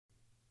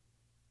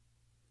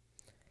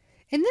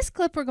In this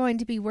clip, we're going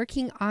to be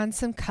working on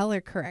some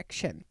color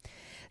correction.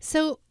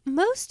 So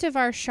most of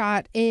our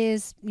shot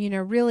is,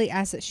 really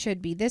as it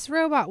should be. This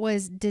robot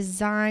was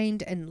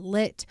designed and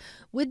lit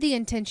with the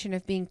intention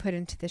of being put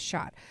into the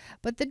shot,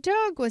 but the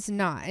dog was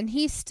not, and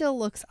he still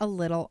looks a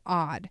little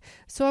odd.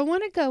 So I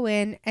want to go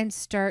in and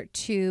start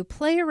to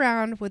play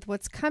around with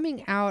what's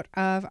coming out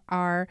of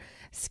our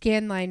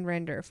scanline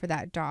render for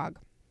that dog.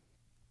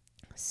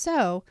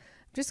 So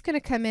I'm just going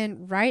to come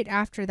in right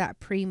after that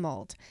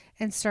pre-mold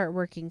and start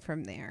working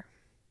from there.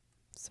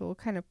 So we'll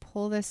kind of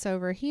pull this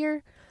over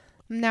here.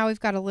 Now we've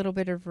got a little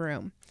bit of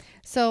room.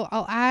 So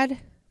I'll add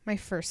my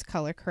first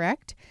color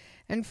correct.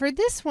 And for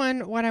this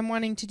one, what I'm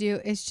wanting to do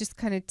is just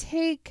kind of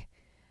take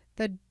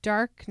the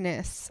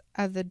darkness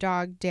of the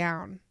dog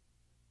down.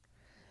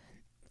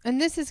 And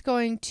this is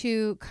going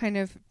to kind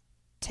of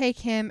take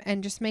him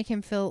and just make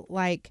him feel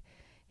like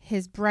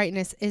his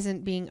brightness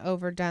isn't being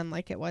overdone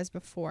like it was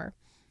before.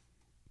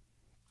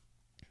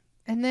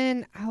 And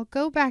then I'll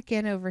go back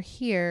in over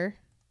here.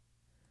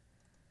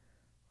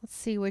 Let's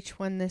see which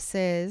one this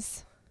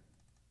is.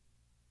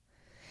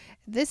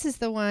 This is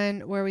the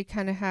one where we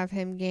kind of have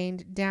him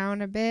gained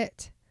down a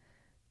bit.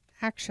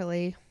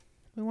 Actually,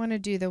 we want to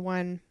do the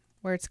one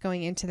where it's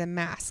going into the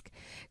mask,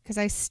 because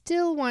I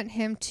still want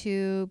him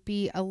to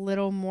be a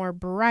little more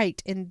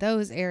bright in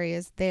those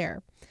areas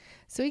there.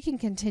 So we can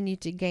continue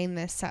to gain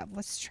this up.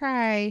 Let's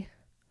try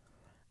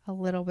a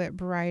little bit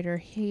brighter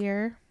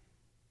here.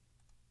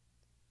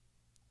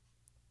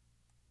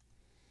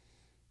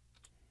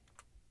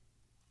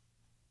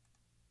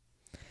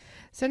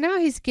 So now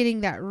he's getting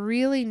that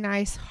really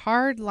nice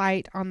hard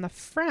light on the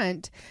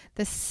front,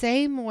 the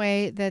same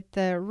way that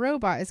the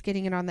robot is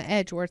getting it on the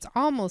edge, where it's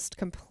almost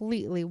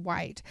completely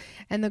white.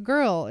 And the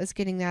girl is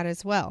getting that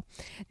as well.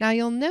 Now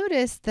you'll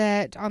notice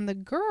that on the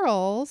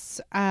girl's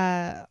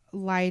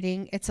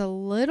lighting, it's a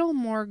little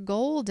more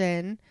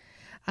golden.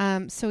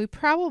 So we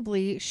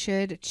probably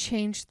should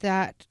change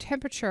that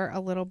temperature a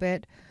little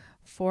bit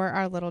for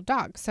our little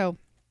dog. So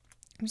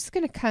I'm just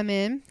going to come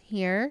in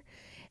here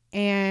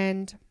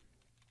and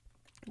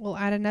we'll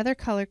add another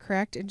color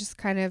correct and just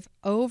kind of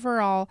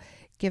overall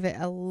give it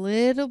a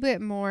little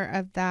bit more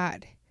of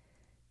that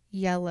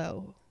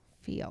yellow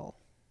feel.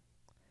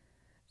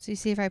 So you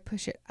see if I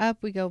push it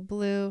up, we go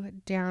blue,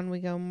 down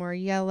we go more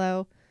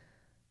yellow.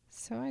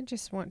 So I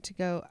just want to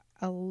go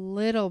a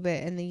little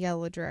bit in the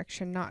yellow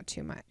direction, not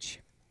too much.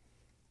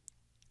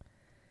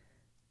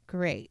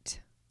 Great.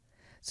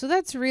 So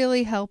that's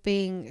really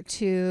helping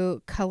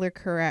to color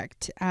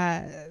correct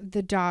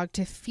the dog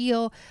to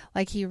feel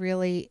like he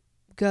really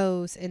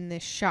goes in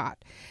this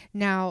shot.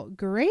 Now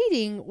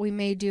grading we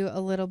may do a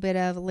little bit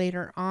of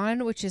later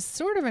on, which is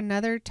sort of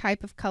another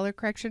type of color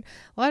correction.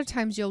 A lot of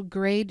times you'll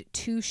grade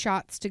two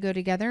shots to go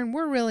together, and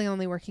we're really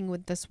only working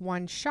with this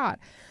one shot.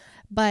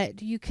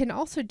 But you can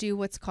also do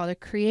what's called a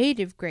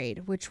creative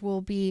grade, which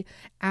we'll be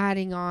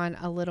adding on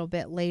a little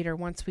bit later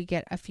once we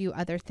get a few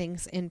other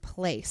things in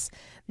place.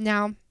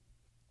 Now,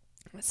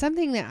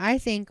 something that I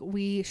think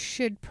we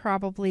should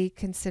probably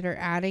consider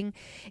adding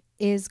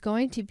is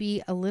going to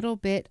be a little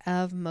bit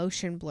of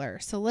motion blur.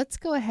 So let's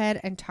go ahead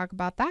and talk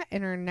about that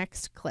in our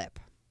next clip.